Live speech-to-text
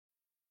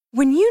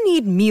When you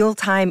need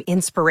mealtime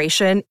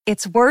inspiration,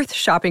 it's worth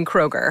shopping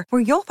Kroger,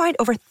 where you'll find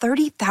over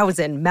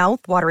 30,000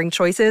 mouth-watering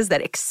choices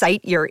that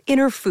excite your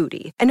inner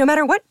foodie. And no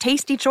matter what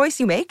tasty choice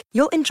you make,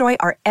 you'll enjoy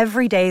our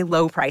everyday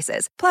low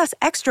prices, plus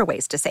extra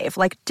ways to save,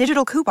 like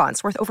digital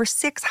coupons worth over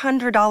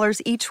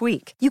 $600 each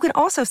week. You can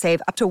also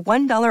save up to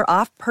 $1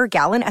 off per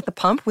gallon at the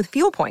pump with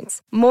fuel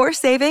points. More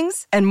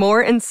savings and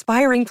more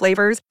inspiring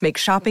flavors make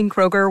shopping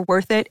Kroger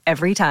worth it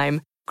every time.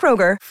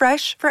 Kroger,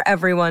 fresh for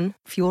everyone.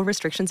 Fuel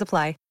restrictions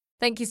apply.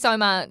 Thank you so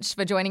much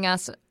for joining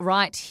us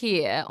right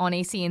here on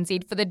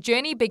ECNZ. For The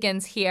Journey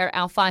Begins Here,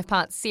 our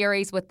 5-part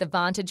series with the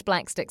Vantage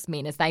Black Sticks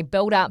men as they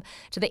build up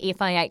to the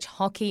FIH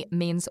Hockey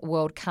Men's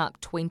World Cup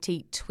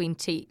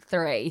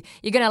 2023.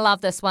 You're going to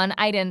love this one.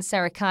 Aidan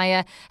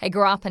Sarikaya, he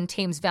grew up in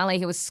Thames Valley.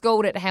 He was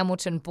schooled at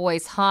Hamilton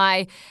Boys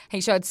High.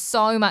 He showed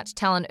so much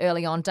talent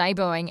early on,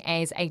 debuting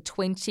as a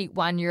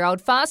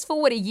 21-year-old. Fast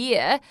forward a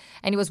year,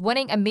 and he was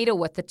winning a medal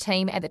with the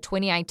team at the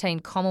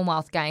 2018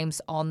 Commonwealth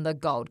Games on the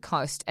Gold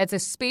Coast. It's a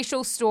special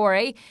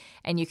story,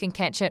 and you can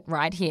catch it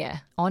right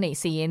here on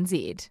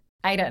ECNZ.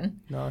 Aidan.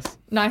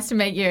 Nice to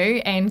meet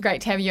you, and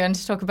great to have you in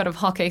to talk a bit of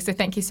hockey, so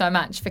thank you so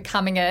much for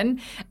coming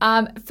in.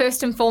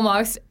 First and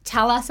foremost,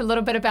 tell us a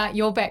little bit about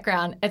your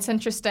background. It's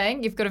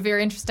interesting. You've got a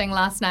very interesting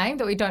last name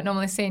that we don't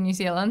normally see in New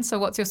Zealand, so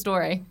what's your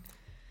story?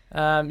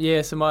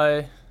 So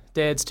my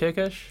dad's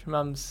Turkish,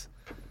 mum's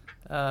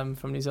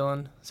from New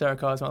Zealand.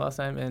 Sarikaya is my last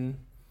name,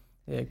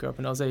 and grew up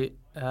in Aussie.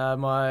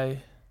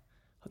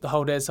 The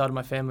whole dad's side of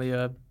my family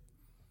are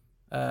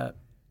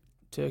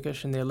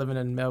Turkish, and they're living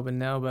in Melbourne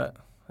now, but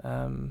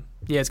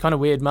it's kind of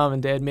weird. Mum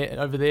and Dad met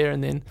over there,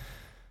 and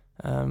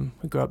then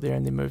we grew up there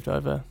and then moved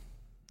over.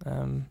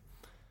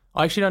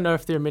 I actually don't know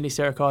if there are many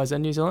Sarikayas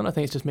in New Zealand. I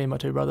think it's just me and my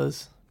two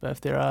brothers, but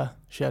if there are,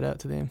 shout out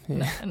to them.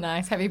 Yeah.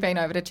 Nice. Have you been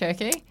over to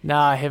Turkey? No,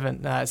 I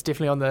haven't. No, it's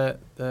definitely on the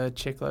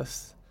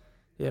checklist.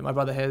 Yeah, my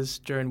brother has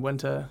during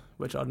winter,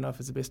 which I don't know if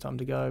it's the best time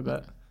to go,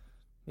 but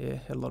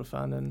had a lot of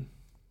fun, and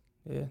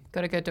got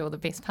to go do all the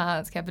best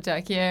parts,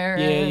 Cappadocia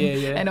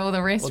and all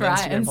the rest, all the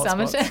right? In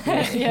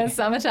summertime.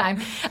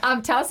 Summertime.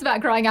 Tell us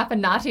about growing up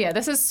in Ngatea.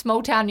 This is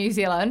small town New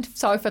Zealand.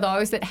 So for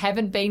those that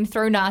haven't been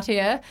through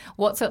Ngatea,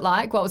 what's it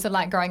like? What was it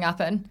like growing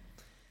up in?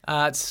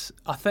 It's,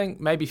 I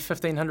think, maybe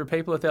 1,500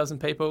 people, 1,000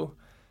 people.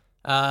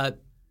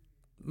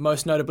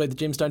 Most notably the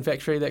gemstone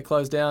factory that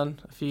closed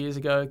down a few years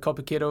ago,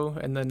 Copper Kettle,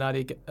 and the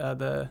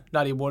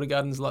Ngatea Water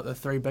Gardens, like the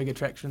three big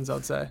attractions,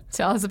 I'd say.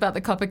 Tell us about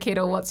the Copper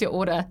Kettle. What's your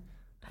order?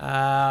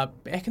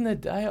 Back in the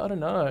day, I don't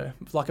know,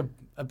 like a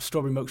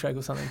strawberry milkshake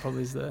or something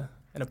probably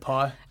and a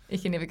pie. You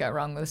can never go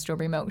wrong with a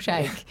strawberry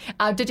milkshake.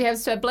 Did you have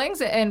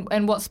siblings,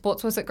 and what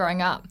sports was it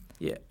growing up?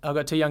 Yeah, I've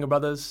got two younger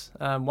brothers,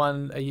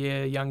 one a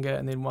year younger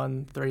and then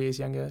one 3 years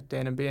younger,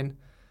 Dan and Ben.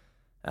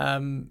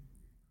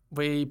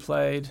 We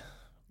played,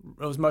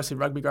 it was mostly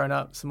rugby growing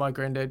up, so my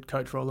granddad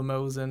coached Roller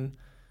Mills, and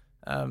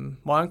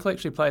my uncle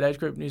actually played age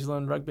group New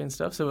Zealand rugby and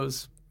stuff, so it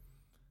was,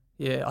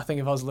 I think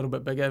if I was a little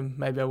bit bigger,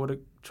 maybe I would have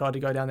tried to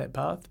go down that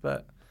path.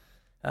 But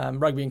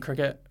rugby and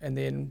cricket, and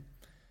then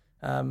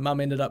Mum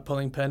ended up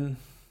pulling pin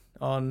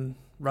on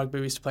rugby.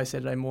 We used to play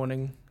Saturday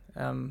morning.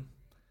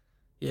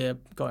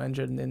 Got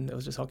injured, and then it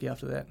was just hockey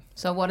after that.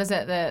 So what is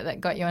it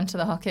that got you into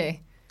the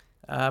hockey?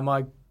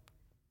 My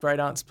great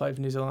aunts played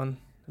for New Zealand.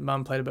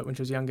 Mum played a bit when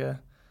she was younger.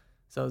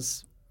 So it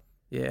was,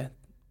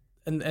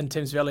 in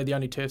Thames Valley, the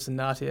only turfs in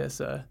Ngatea.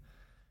 So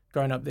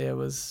growing up there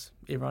was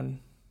everyone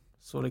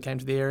sort of came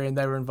to the area, and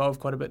they were involved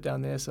quite a bit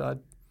down there. So I,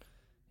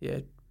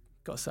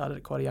 got started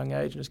at quite a young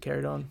age and just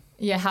carried on.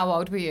 Yeah, how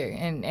old were you?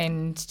 And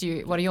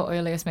what are your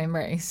earliest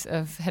memories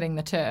of hitting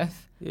the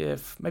turf? Yeah,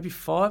 maybe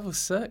 5 or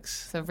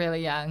 6. So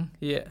really young.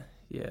 Yeah.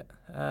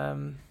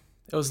 It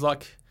was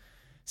like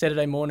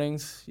Saturday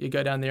mornings, you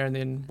go down there and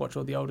then watch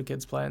all the older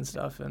kids play and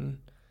stuff. And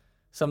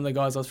some of the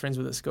guys I was friends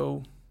with at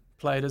school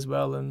played as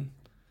well. And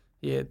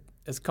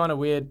it's kind of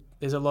weird.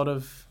 There's a lot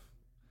of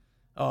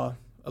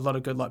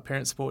good like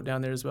parent support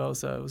down there as well.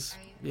 So it was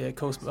a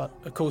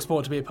cool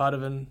sport to be a part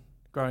of and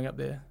growing up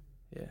there.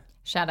 Yeah.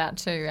 Shout out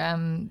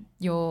to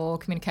your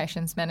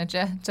communications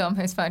manager, Dom,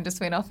 whose phone just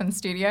went off in the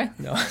studio.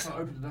 No. I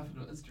opened it up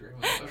and it is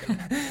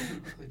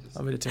Instagram.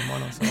 I better turn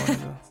mine off. There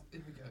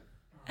we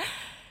go.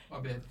 My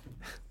bad.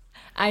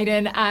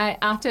 Aidan,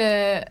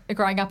 after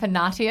growing up in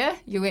Ngatea,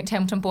 you went to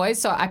Hamilton Boys,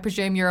 so I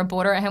presume you're a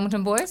boarder at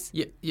Hamilton Boys?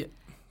 Yeah.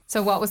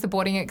 So what was the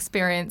boarding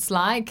experience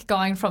like,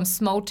 going from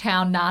small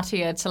town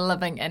Ngatea to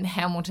living in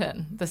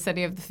Hamilton, the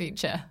city of the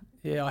future?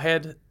 Yeah,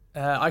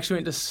 I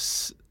actually went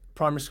to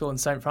primary school in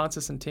St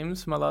Francis in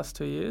Thames for my last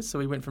 2 years. So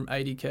we went from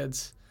 80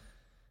 kids,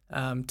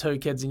 2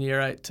 kids in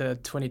year 8 to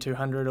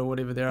 2,200 or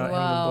whatever there are at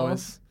Hamilton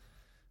Boys.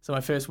 So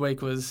my first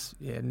week was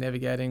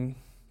navigating,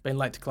 being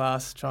late to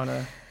class, trying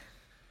to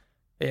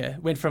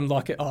went from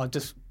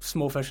just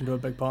small fish into a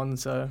big pond.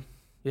 So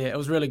it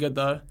was really good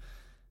though.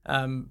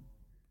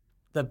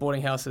 The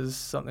boarding house is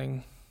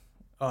something.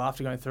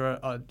 After going through it,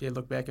 I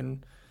look back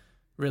and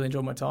really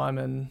enjoyed my time,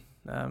 and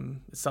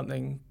it's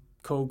something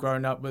cool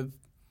growing up with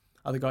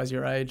other guys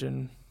your age,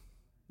 and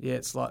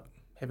it's like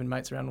having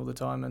mates around all the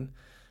time. And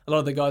a lot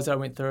of the guys that I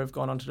went through have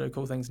gone on to do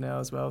cool things now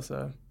as well.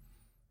 So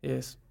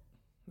Yes,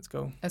 it's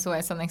cool. It's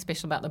always something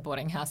special about the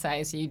boarding house,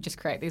 so you just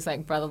create these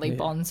like brotherly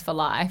bonds for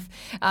life.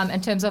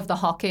 In terms of the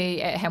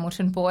hockey at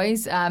Hamilton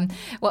Boys,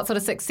 what sort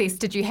of success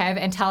did you have?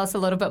 And tell us a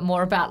little bit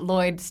more about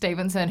Lloyd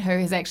Stevenson, who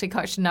has actually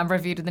coached a number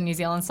of you to the New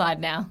Zealand side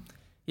now.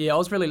 Yeah, I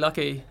was really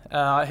lucky.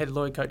 I had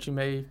Lloyd coaching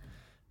me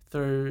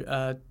through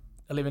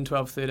 11,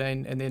 12,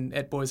 13, and then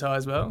at Boys High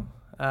as well.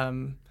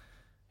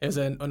 He was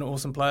an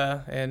awesome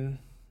player and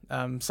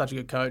such a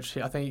good coach.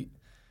 I think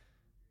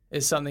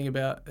there's something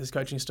about his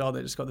coaching style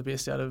that just got the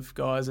best out of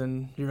guys,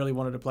 and you really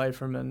wanted to play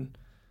for him. And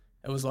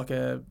it was like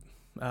a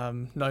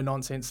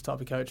no-nonsense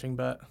type of coaching,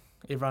 but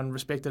everyone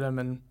respected him,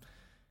 and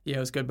yeah, it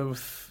was good.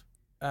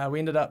 But we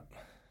ended up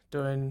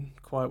doing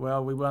quite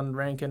well. We won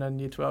ranking in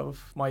Year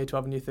 12, my Year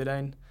 12 and Year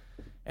 13,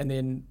 and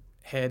then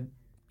had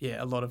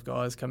a lot of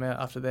guys come out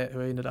after that who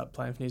ended up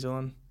playing for New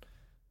Zealand,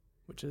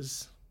 which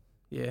is,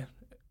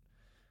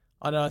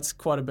 I know it's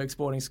quite a big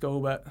sporting school,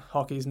 but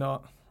hockey's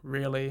not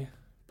really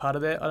part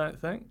of that, I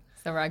don't think.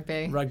 So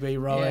rugby,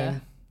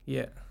 rowing,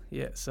 yeah.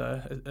 So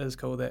it is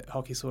cool that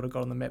hockey sort of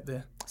got on the map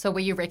there. So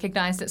were you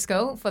recognised at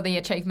school for the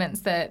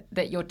achievements that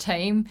your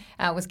team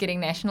was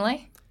getting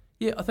nationally?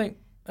 Yeah, I think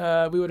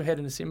we would have had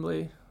an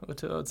assembly or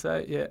two, I'd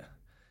say, yeah.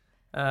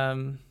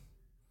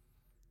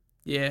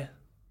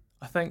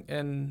 I think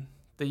in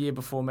the year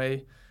before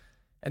me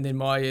and then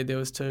my year, there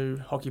was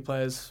 2 hockey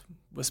players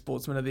were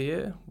Sportsman of the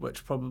Year,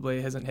 which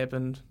probably hasn't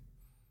happened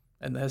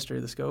in the history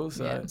of the school.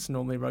 So it's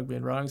normally rugby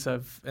and rowing.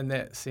 So in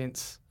that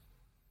sense,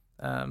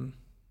 I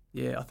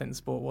think the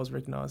sport was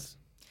recognised.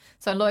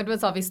 So Lloyd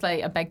was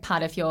obviously a big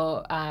part of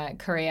your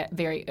career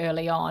very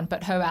early on,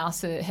 but who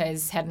else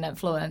has had an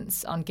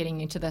influence on getting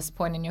you to this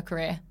point in your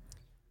career?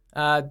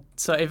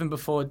 So even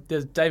before,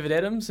 there's David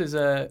Adams, he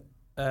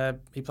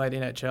played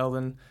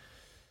NHL,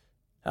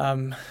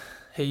 and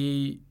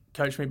he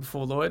coached me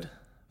before Lloyd,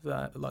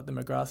 like the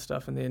McGrath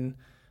stuff, and then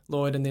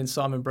Lloyd, and then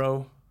Simon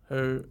Brill,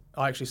 who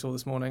I actually saw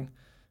this morning,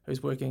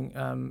 who's working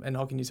in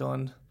Hockey New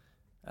Zealand,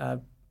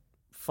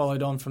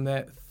 followed on from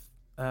that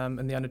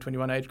in the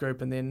under-21 age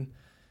group, and then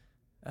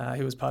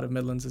he was part of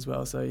Midlands as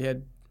well, so he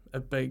had a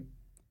big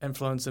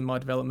influence in my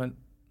development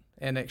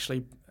and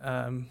actually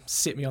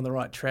set me on the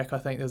right track. I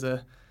think there's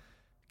a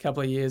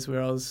couple of years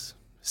where I was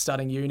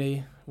starting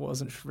uni,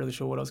 wasn't really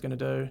sure what I was going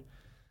to do,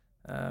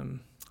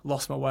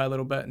 lost my way a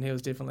little bit, and he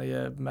was definitely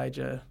a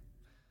major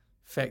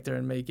factor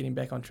in me getting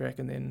back on track,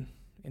 and then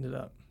ended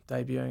up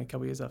debuting a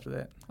couple of years after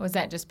that. Was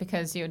that just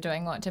because you were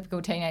doing what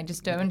typical teenagers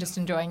do and just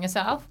enjoying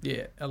yourself?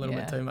 Yeah, a little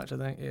bit too much, I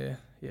think. Yeah.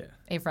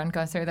 Everyone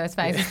goes through those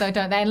phases though,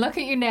 don't they? And look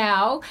at you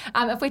now.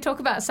 If we talk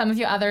about some of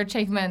your other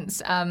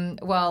achievements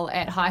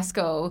at high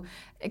school,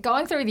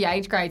 going through the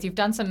age grades, you've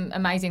done some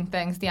amazing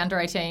things. The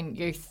Under-18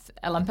 Youth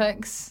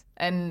Olympics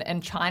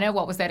in China,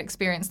 what was that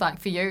experience like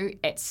for you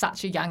at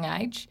such a young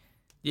age?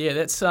 Yeah,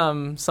 that's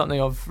something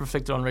I've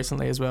reflected on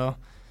recently as well.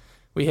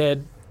 We had,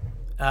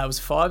 it was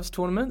 5s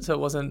tournament, so it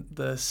wasn't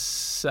the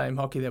same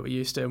hockey that we're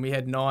used to, and we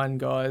had 9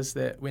 guys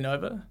that went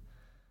over.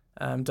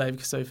 Dave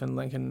Kasuf and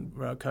Lincoln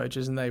were our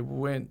coaches, and they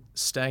weren't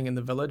staying in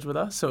the village with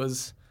us. So it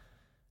was,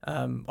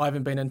 I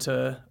haven't been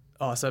into,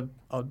 so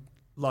I'd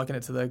liken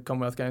it to the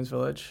Commonwealth Games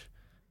village.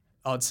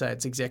 I'd say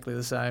it's exactly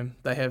the same.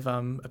 They have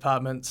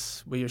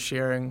apartments where you're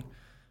sharing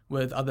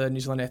with other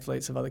New Zealand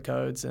athletes of other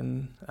codes,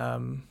 and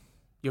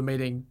you're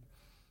meeting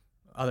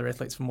other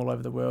athletes from all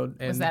over the world.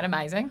 And was that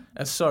amazing?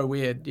 It's so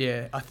weird,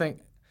 yeah. I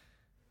think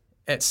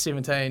at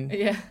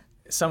 17,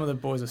 some of the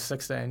boys were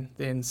 16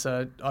 then,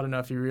 so I don't know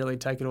if you really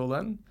take it all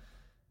in.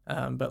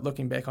 But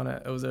looking back on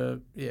it, it was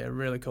a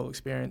really cool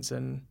experience,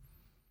 and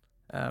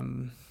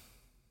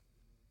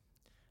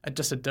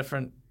just a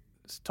different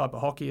type of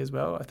hockey as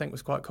well. I think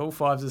was quite cool.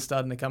 5s are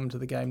starting to come into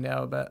the game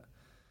now, but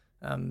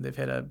they've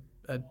had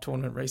a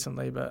tournament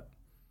recently, but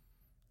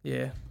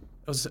it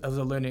was a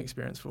learning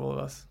experience for all of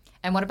us.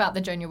 And what about the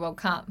Junior World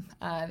Cup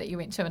that you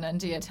went to in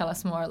India? Tell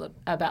us more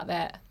about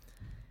that.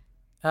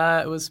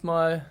 It was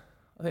I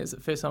think it's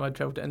the first time I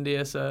travelled to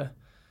India, so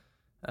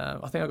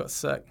I think I got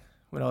sick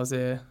when I was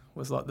there.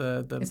 Was like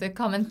the It's a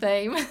common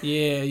theme.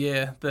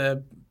 Yeah.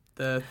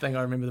 The thing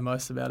I remember the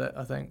most about it,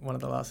 I think, one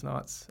of the last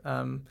nights.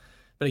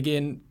 But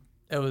again,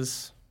 it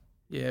was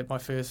my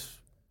first,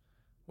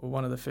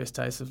 one of the first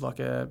tastes of like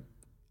a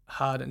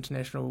hard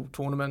international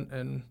tournament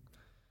and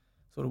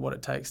sort of what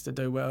it takes to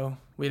do well.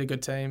 We had a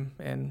good team,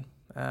 and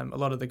a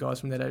lot of the guys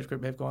from that age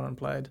group have gone on and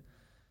played.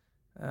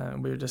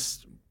 We were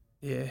just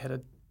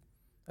had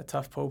a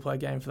tough pool play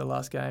game for the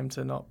last game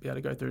to not be able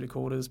to go through to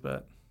quarters,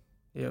 but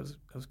it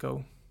was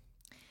cool.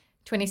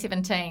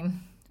 2017,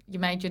 you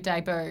made your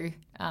debut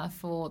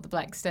for the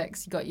Black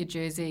Sticks. You got your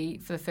jersey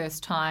for the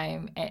first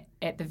time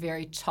at the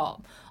very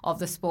top of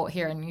the sport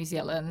here in New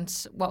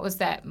Zealand. What was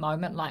that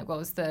moment like? What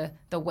was the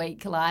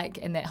week like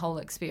and that whole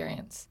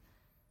experience?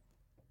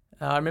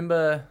 I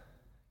remember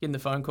getting the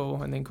phone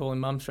call and then calling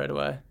Mum straight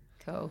away.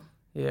 Cool.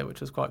 Yeah, which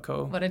was quite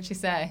cool. What did she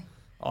say?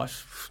 Oh,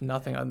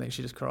 nothing. I think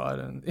she just cried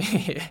and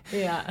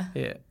Yeah.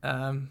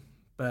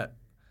 But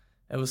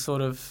it was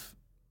sort of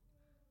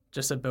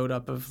just a build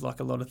up of like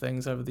a lot of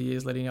things over the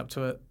years leading up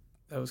to it.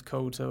 It was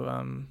cool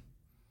to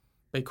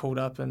be called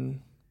up,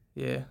 and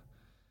I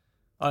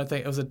don't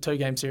think it was a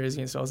 2-game series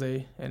against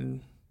Aussie,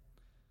 and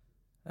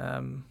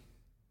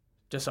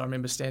just I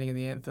remember standing in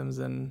the anthems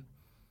and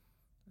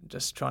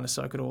just trying to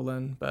soak it all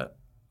in. But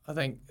I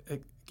think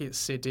it gets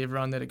said to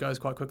everyone that it goes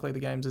quite quickly, the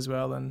games as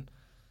well, and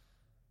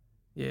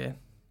I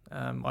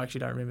actually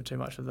don't remember too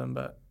much of them,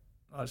 but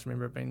I just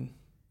remember it being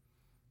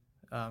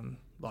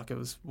like it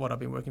was what I've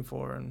been working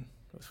for, and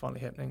it was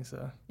finally happening.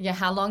 So Yeah,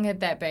 how long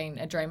had that been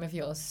a dream of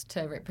yours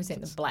to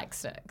represent the Black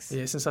Sticks?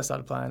 yeah, since I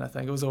started playing, I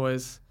think it was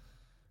always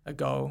a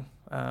goal.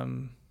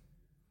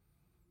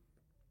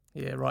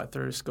 Right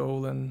through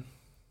school, and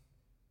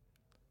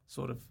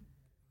sort of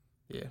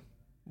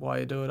why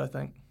you do it, I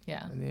think.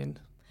 Yeah. In the end,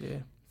 yeah.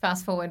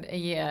 Fast forward a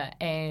year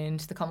and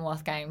the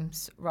Commonwealth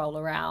Games roll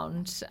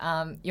around.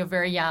 You're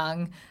very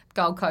young,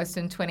 Gold Coast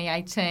in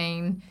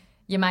 2018.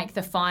 You make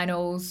the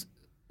finals.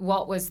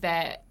 What was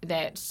that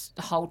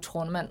whole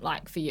tournament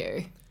like for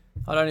you?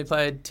 I'd only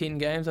played 10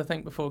 games, I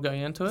think, before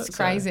going into it. It's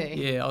crazy.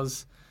 So, yeah, I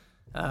was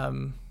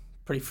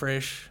pretty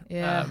fresh.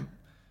 Yeah.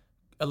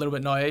 A little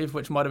bit naive,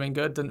 which might have been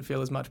good. Didn't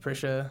feel as much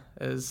pressure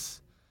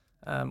as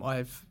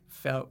I've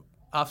felt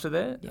after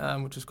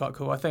that, which was quite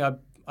cool. I think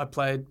I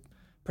played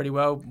pretty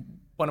well.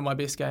 One of my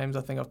best games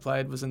I think I've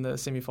played was in the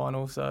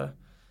semi-final. So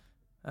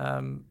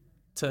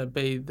to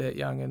be that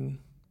young and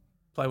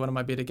play one of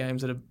my better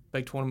games at a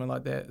big tournament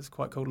like that is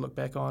quite cool to look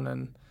back on.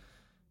 And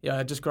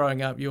just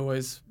growing up, you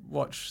always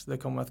watch the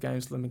Commonwealth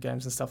Games, Olympic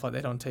Games and stuff like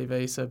that on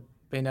TV. So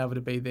being able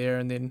to be there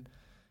and then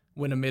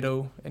win a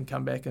medal and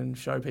come back and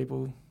show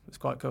people is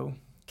quite cool.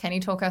 Can you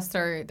talk us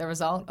through the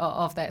result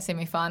of that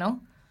semi-final?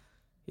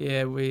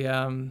 Yeah, we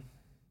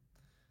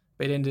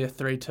beat India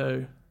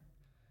 3-2.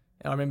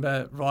 I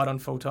remember right on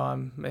full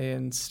time, me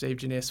and Steve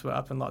Jeunesse were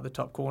up in like the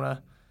top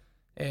corner,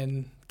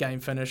 and game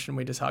finished, and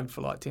we just hugged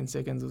for like 10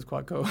 seconds. It was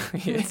quite cool.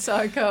 It's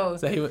so cool.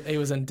 So he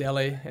was in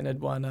Delhi and had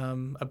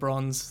won a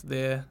bronze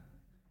there,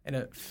 and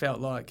it felt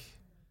like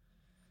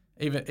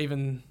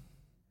even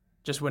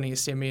just winning a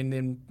semi and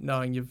then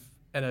knowing you've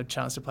had a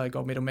chance to play a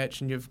gold medal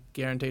match and you've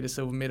guaranteed a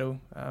silver medal.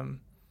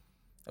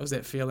 It was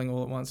that feeling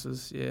all at once.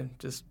 Was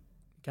just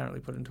can't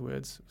really put it into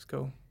words. It was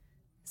cool.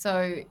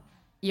 So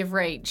you've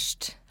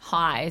reached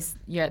highs.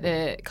 You're at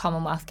the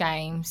Commonwealth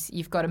Games.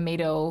 You've got a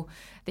medal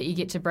that you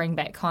get to bring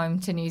back home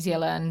to New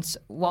Zealand.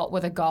 What were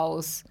the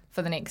goals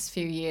for the next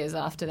few years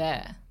after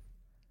that?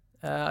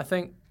 I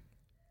think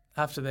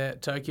after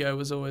that, Tokyo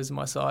was always in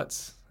my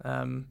sights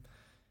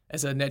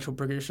as a natural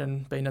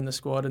progression, being in the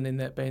squad, and then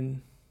that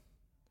being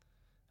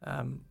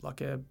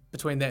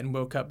between that and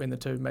World Cup being the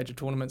two major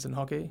tournaments in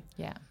hockey.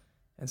 Yeah.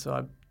 And so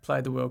I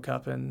played the World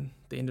Cup in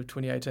the end of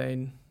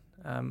 2018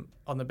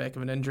 on the back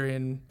of an injury,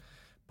 and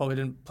probably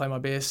didn't play my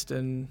best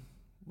and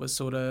was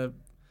sort of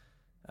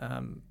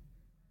in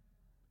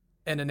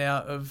and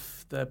out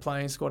of the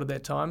playing squad at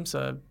that time.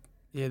 So,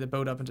 the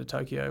build-up into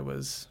Tokyo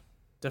was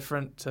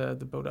different to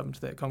the build-up into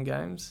that Com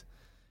Games,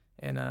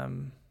 and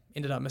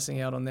ended up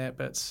missing out on that,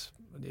 but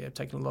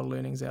taking a lot of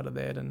learnings out of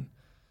that and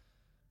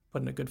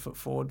putting a good foot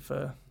forward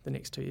for the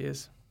next 2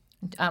 years.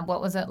 What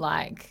was it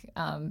like?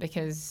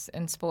 Because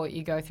in sport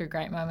you go through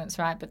great moments,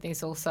 right? But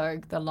there's also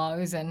the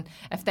lows. And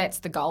if that's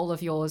the goal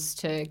of yours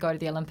to go to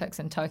the Olympics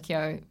in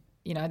Tokyo,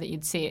 that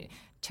you'd set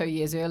 2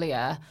 years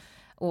earlier,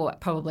 or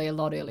probably a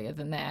lot earlier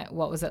than that,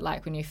 what was it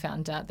like when you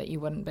found out that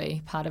you wouldn't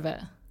be part of it?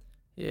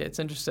 Yeah, it's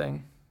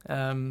interesting.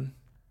 I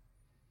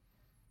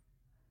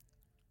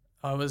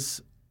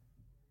was,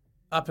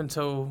 up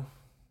until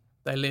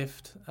they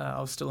left,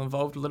 I was still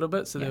involved a little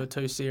bit. So there were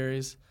 2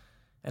 series,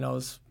 and I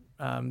was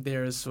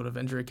there as sort of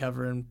injury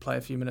cover and play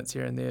a few minutes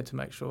here and there to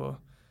make sure.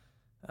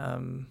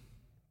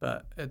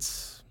 But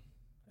it's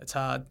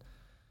hard.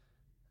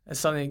 It's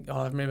something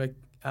I remember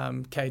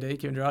KD,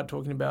 Kevin Durant,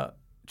 talking about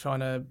trying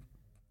to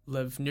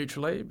live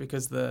neutrally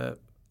because the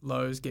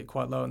lows get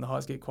quite low and the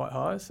highs get quite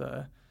high.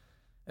 So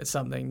it's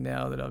something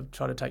now that I've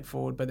tried to take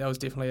forward. But that was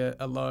definitely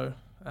a low.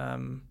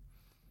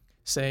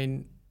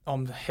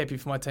 I'm happy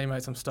for my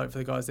teammates. I'm stoked for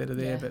the guys that are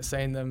there, but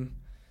seeing them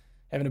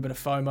having a bit of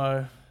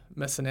FOMO,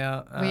 missing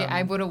out. Were you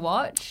able to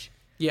watch?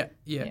 Yeah,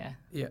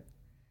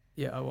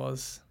 I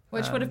was.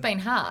 Which would have been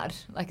hard.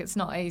 Like, it's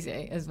not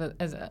easy, is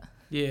it?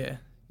 Yeah.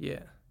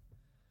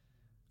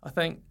 I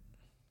think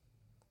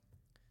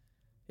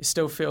you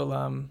still feel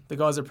the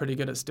guys are pretty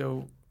good at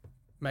still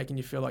making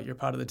you feel like you're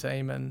part of the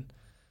team, and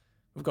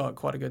we've got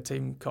quite a good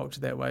team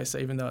culture that way. So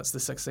even though it's the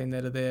 16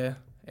 that are there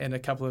and a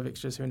couple of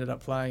extras who ended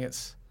up playing,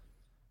 it's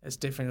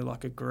definitely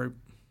like a group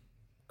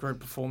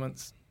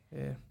performance.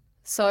 Yeah.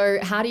 So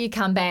how do you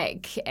come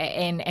back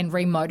and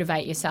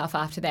re-motivate yourself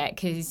after that?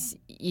 Because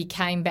you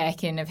came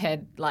back and have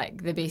had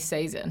like the best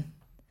season.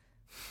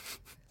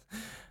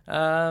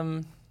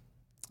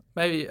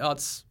 Maybe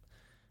it's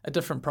a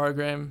different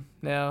program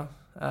now.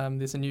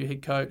 There's a new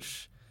head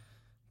coach.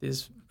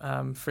 There's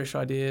fresh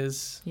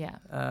ideas. Yeah.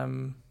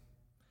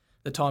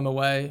 The time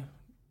away,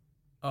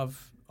 I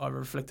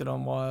reflected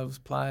on why I was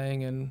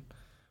playing and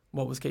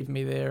what was keeping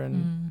me there,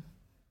 and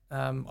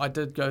I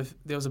did go.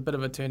 There was a bit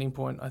of a turning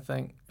point, I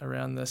think,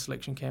 around the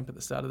selection camp at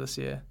the start of this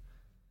year,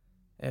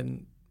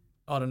 and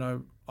I don't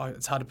know,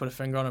 it's hard to put a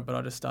finger on it, but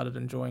I just started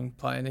enjoying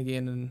playing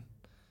again,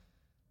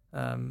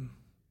 and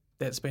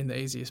that's been the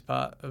easiest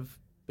part of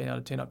being able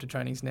to turn up to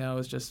trainings now,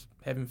 is just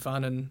having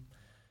fun. And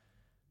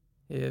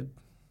yeah,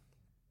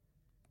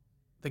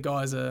 the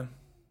guys are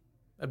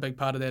a big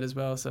part of that as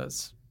well, so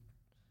it's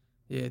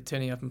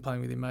turning up and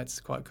playing with your mates is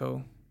quite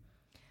cool.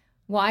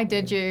 Why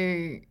did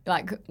you,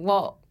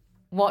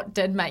 what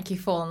did make you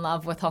fall in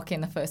love with hockey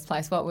in the first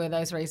place? What were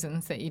those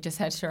reasons that you just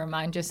had to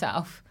remind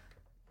yourself?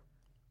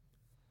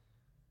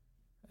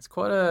 It's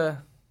quite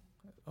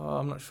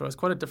I'm not sure, it's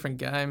quite a different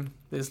game.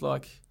 There's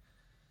like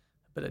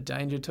a bit of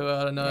danger to it,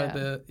 I don't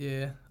know.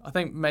 I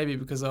think maybe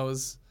because I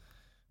was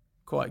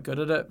quite good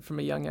at it from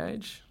a young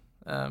age,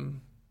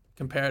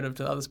 comparative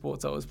to other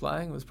sports I was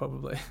playing, was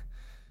probably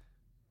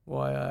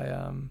why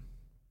I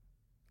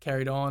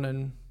carried on.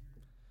 And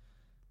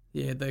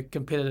the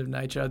competitive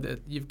nature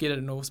that you get it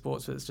in all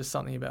sports, but it's just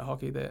something about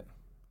hockey that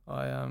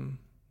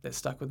that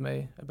stuck with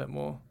me a bit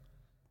more.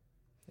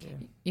 Yeah.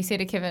 You said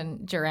to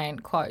Kevin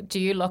Durant, quote, do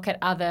you look at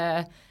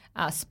other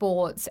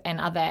sports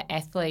and other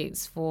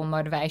athletes for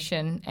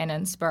motivation and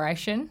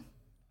inspiration?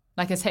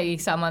 Like, is he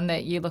someone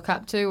that you look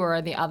up to, or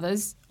are there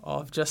others?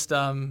 I've just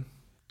started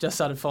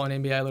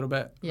following NBA a little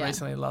bit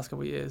recently, the last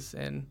couple of years,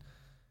 and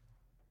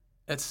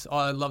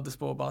I love the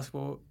sport of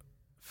basketball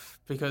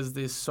because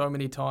there's so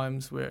many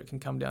times where it can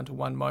come down to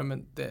one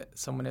moment that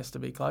someone has to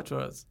be clutch,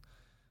 or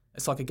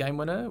it's like a game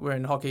winner, where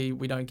in hockey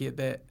we don't get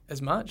that as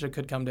much. It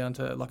could come down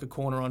to like a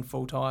corner on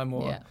full time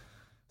or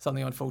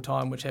something on full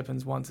time, which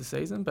happens once a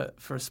season. But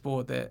for a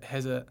sport that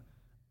has it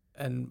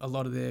in a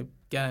lot of their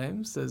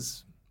games,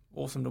 is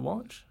awesome to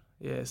watch.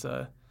 Yeah,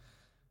 so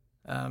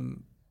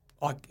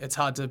it's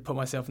hard to put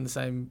myself in the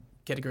same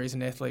category as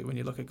an athlete when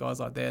you look at guys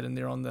like that and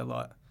they're on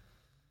the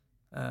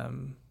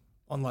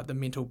the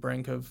mental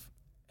brink of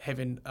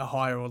having a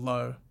high or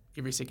low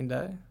every second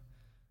day.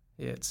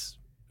 Yeah, it's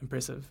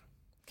impressive.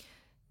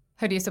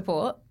 Who do you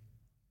support?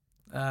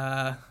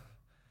 I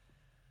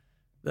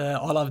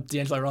love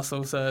D'Angelo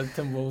Russell, so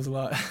Timberwolves a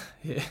lot.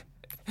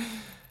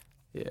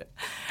 Yeah.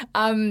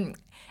 And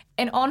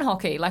on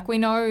hockey, we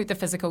know the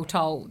physical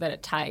toll that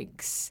it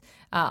takes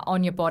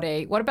on your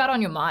body. What about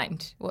on your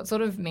mind? What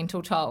sort of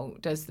mental toll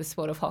does the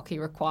sport of hockey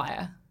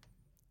require?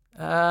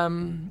 I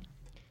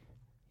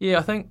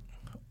think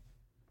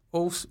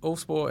all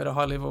sport at a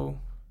high level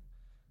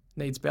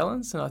needs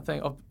balance, and I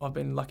think I've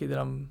been lucky that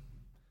I'm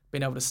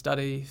been able to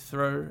study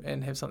through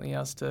and have something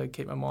else to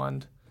keep my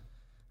mind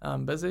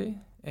busy.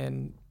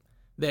 And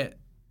that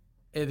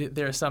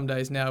there are some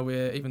days now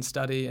where even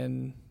study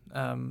and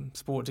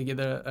sport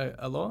together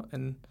a lot.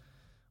 And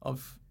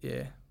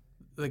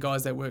the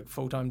guys that work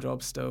full-time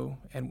jobs still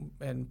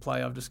and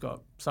play, I've just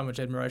got so much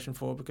admiration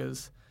for,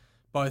 because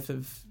both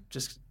have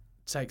just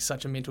take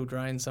such a mental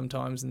drain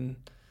sometimes, and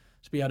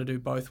to be able to do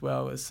both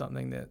well is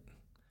something that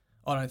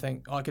I don't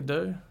think I could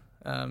do.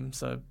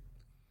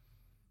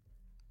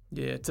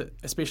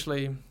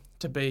 Especially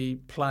to be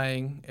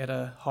playing at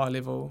a high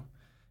level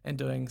and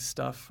doing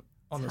stuff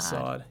on the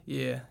side.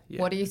 Yeah.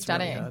 What are you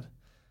studying?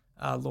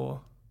 Really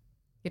law.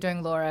 You're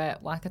doing law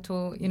at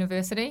Waikato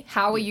University.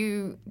 How are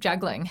you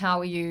juggling? How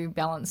are you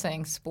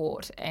balancing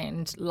sport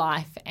and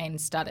life and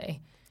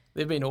study?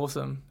 They've been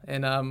awesome.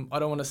 And I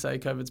don't want to say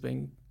COVID's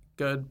been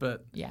good,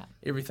 but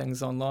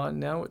everything's online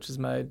now, which has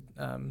made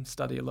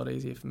study a lot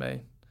easier for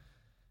me.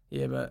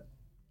 Yeah, but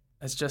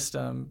it's just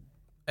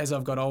as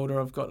I've got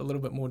older, I've got a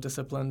little bit more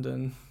disciplined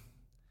and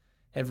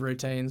have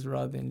routines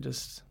rather than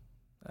just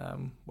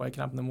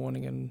waking up in the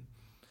morning and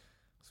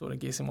sort of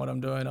guessing what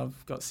I'm doing.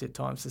 I've got set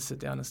times to sit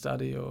down and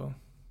study, or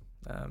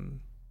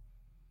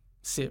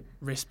set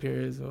rest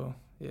periods, or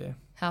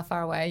How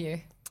far away are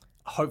you?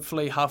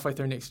 Hopefully halfway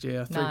through next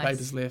year. 3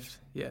 papers left.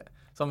 Yeah.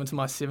 So I'm into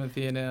my 7th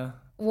year now.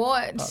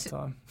 What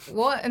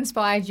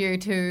inspired you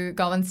to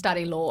go and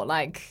study law?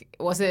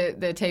 Was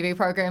it the TV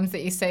programs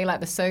that you see,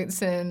 like the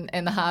Suits and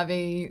the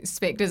Harvey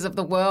Specters of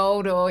the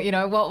world, or,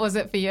 what was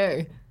it for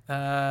you?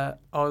 I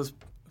was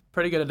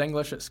pretty good at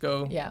English at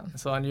school. Yeah.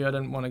 So I knew I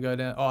didn't want to go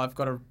down, I've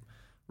got a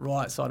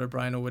right-sided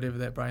brain, or whatever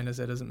that brain is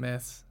that isn't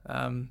maths.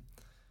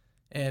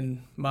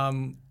 And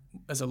Mum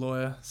is a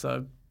lawyer,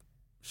 so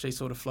she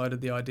sort of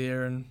floated the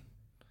idea, and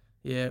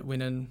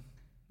went and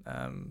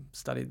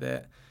studied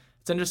that.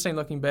 It's interesting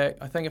looking back.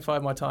 I think if I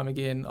had my time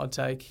again, I'd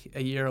take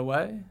a year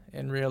away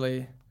and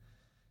really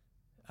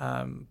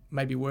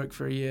maybe work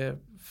for a year,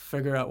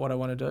 figure out what I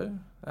want to do.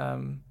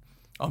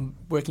 I'm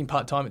working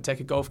part-time at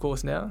Taka Golf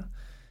Course now,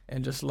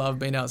 and just love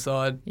being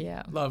outside.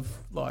 Yeah. Love,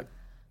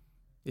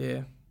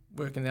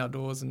 working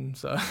outdoors, and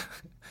so I'm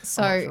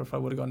not sure if I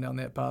would have gone down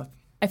that path.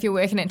 If you're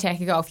working at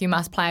Taka Golf, you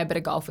must play a bit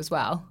of golf as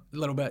well. A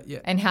little bit, yeah.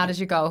 And how does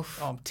your golf?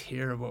 I'm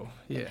terrible,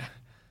 yeah.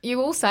 You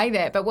all say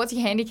that, but what's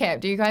your handicap?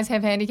 Do you guys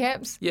have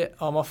handicaps? Yeah,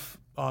 I'm off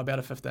about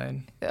a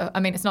 15. I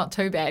mean, it's not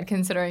too bad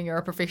considering you're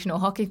a professional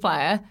hockey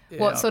player. Yeah,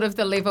 what's sort of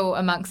the level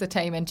amongst the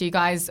team, and do you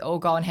guys all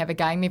go and have a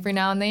game every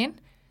now and then?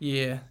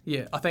 Yeah.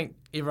 I think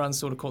everyone's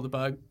sort of caught the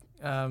bug.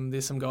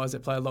 There's some guys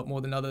that play a lot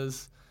more than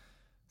others,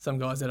 some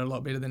guys that are a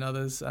lot better than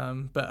others.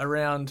 But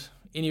around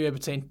anywhere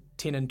between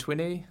 10 and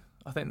 20,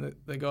 I think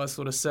the guys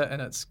sort of sit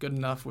and it's good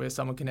enough where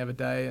someone can have a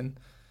day and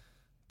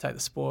take the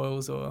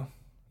spoils or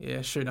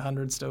shoot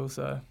 100 still.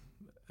 So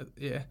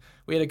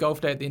we had a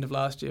golf day at the end of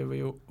last year.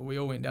 We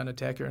all went down to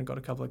Tacker and got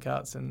a couple of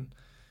carts and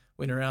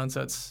went around.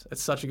 So it's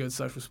such a good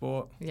social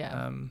sport.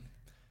 Yeah.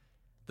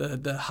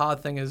 The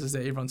hard thing is that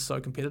everyone's so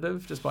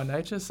competitive just by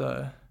nature.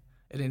 So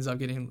it ends up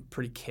getting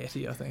pretty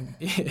catty, I think.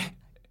 Yeah.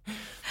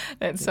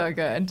 That's so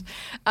good.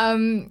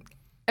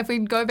 If we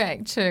go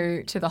back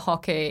to the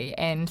hockey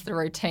and the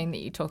routine that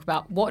you talk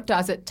about, what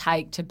does it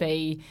take to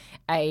be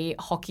a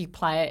hockey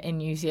player in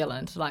New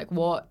Zealand? Like,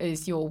 what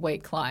is your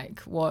week like?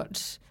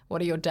 What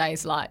are your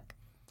days like?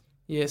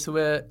 Yeah, so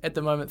we're at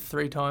the moment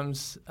 3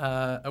 times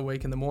a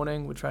week in the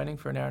morning. We're training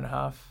for an hour and a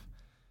half,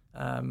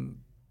 and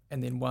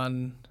then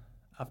one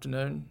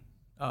afternoon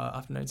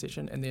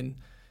session, and then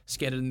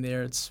scattered in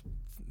there it's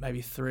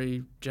maybe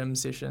 3 gym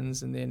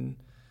sessions, and then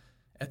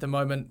at the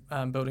moment,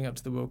 building up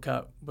to the World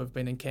Cup, we've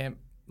been in camp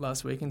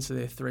last weekend, so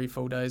they're 3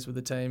 full days with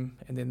the team,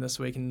 and then this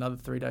weekend another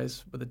 3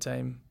 days with the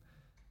team.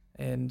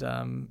 And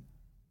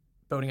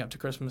building up to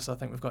Christmas, I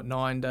think we've got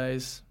 9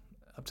 days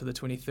up to the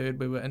 23rd.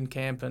 We were in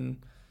camp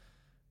and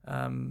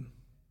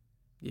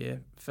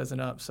fizzing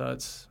up. So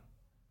it's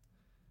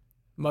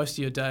most of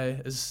your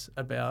day is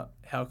about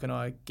how can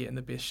I get in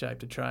the best shape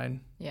to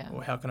train,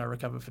 or how can I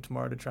recover for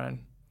tomorrow to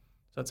train.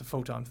 So it's a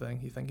full-time thing.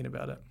 You're thinking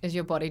about it. Is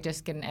your body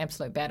just getting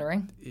absolute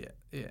battering?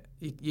 Yeah.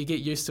 You get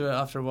used to it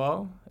after a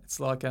while. It's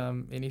like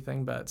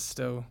anything, but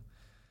still,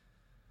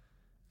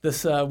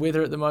 this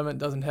weather at the moment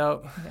doesn't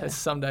help. Yeah.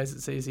 Some days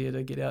it's easier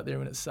to get out there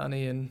when it's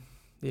sunny,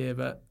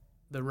 but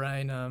the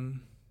rain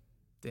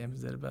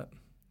dampens that a bit.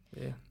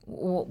 Yeah.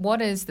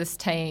 What is this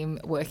team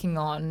working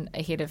on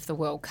ahead of the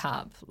World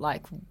Cup?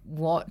 Like,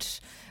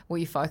 what will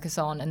you focus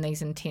on in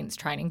these intense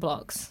training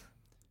blocks?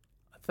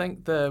 I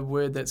think the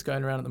word that's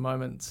going around at the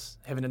moment is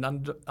having an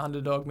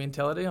underdog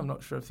mentality. I'm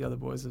not sure if the other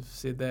boys have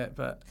said that,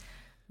 but...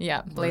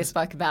 Yeah, Blair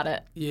spoke about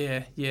it.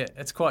 Yeah,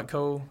 it's quite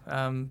cool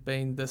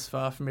being this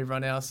far from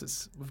everyone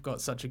else. We've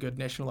got such a good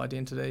national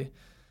identity,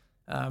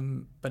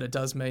 but it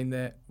does mean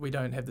that we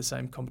don't have the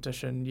same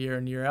competition year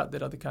in, year out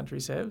that other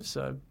countries have.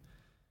 So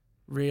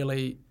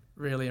really,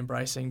 really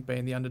embracing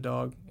being the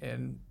underdog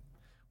and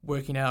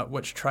working out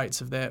which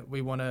traits of that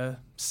we want to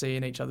see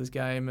in each other's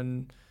game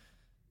and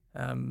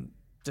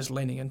just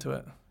leaning into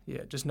it.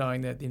 Yeah, just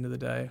knowing that at the end of the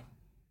day,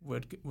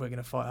 we're going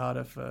to fight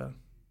harder for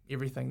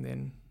everything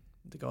than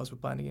the guys we're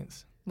playing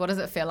against. What does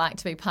it feel like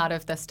to be part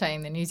of this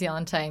team, the New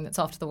Zealand team that's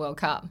off to the World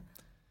Cup?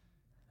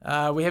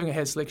 We haven't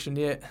had selection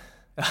yet,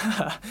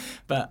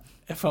 but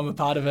if I'm a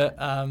part of it,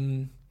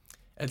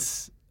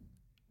 it's...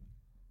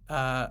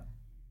 I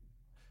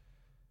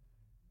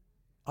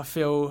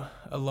feel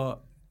a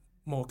lot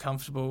more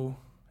comfortable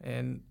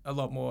and a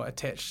lot more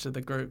attached to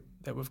the group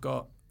that we've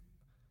got.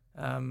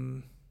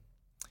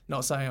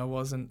 Not saying I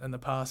wasn't in the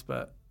past,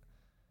 but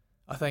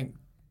I think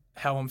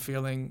how I'm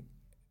feeling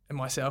in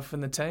myself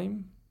and the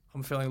team,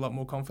 I'm feeling a lot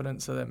more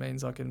confident, so that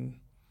means I can,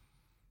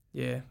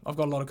 I've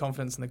got a lot of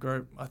confidence in the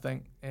group, I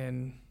think,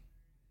 and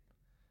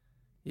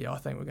I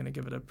think we're going to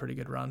give it a pretty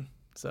good run.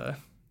 So,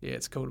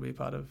 it's cool to be a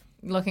part of.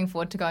 Looking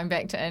forward to going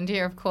back to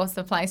India, of course,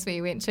 the place where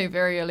you went to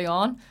very early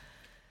on.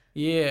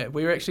 Yeah,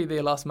 we were actually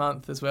there last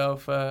month as well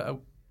for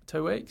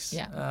 2 weeks.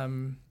 Yeah.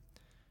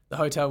 The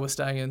hotel we're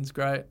staying in is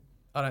great.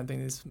 I don't think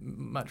there's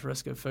much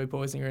risk of food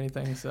poisoning or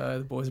anything, so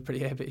the boys are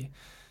pretty happy.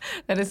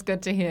 That is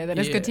good to hear.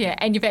 Good to hear.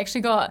 And you've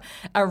actually got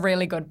a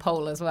really good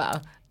pool as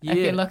well. Yeah. If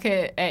you look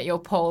at your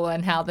pool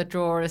and how the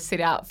draw is set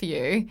out for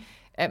you,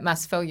 it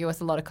must fill you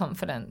with a lot of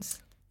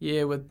confidence.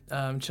 Yeah, with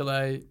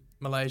Chile,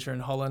 Malaysia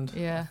and Holland.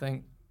 Yeah. I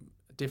think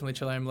definitely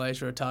Chile and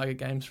Malaysia are target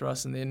games for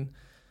us. And then,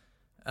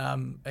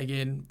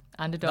 again,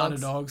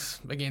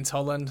 underdogs against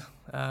Holland.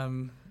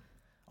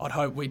 I'd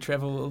hope we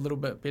travel a little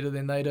bit better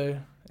than they do.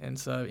 And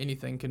so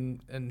anything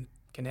can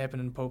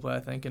happen in pool play, I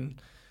think.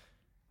 And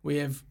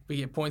we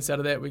get points out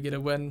of that. We get a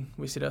win.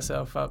 We set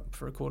ourselves up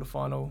for a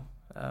quarterfinal,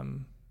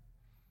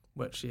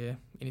 which,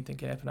 anything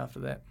can happen after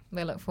that.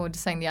 We look forward to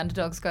seeing the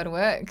underdogs go to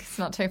work. It's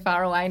not too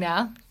far away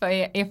now for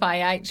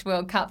FIH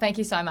World Cup. Thank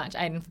you so much,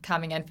 Aidan, for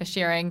coming in, for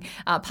sharing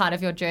part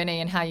of your journey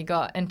and how you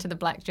got into the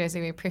black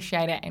jersey. We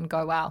appreciate it, and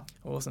go well.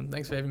 Awesome.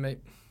 Thanks for having me.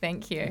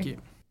 Thank you. Thank you.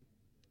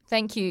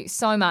 Thank you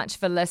so much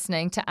for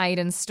listening to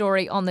Aidan's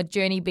story on The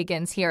Journey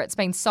Begins Here. It's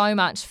been so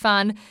much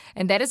fun.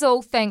 And that is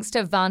all thanks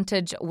to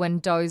Vantage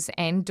Windows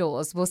and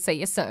Doors. We'll see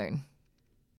you soon.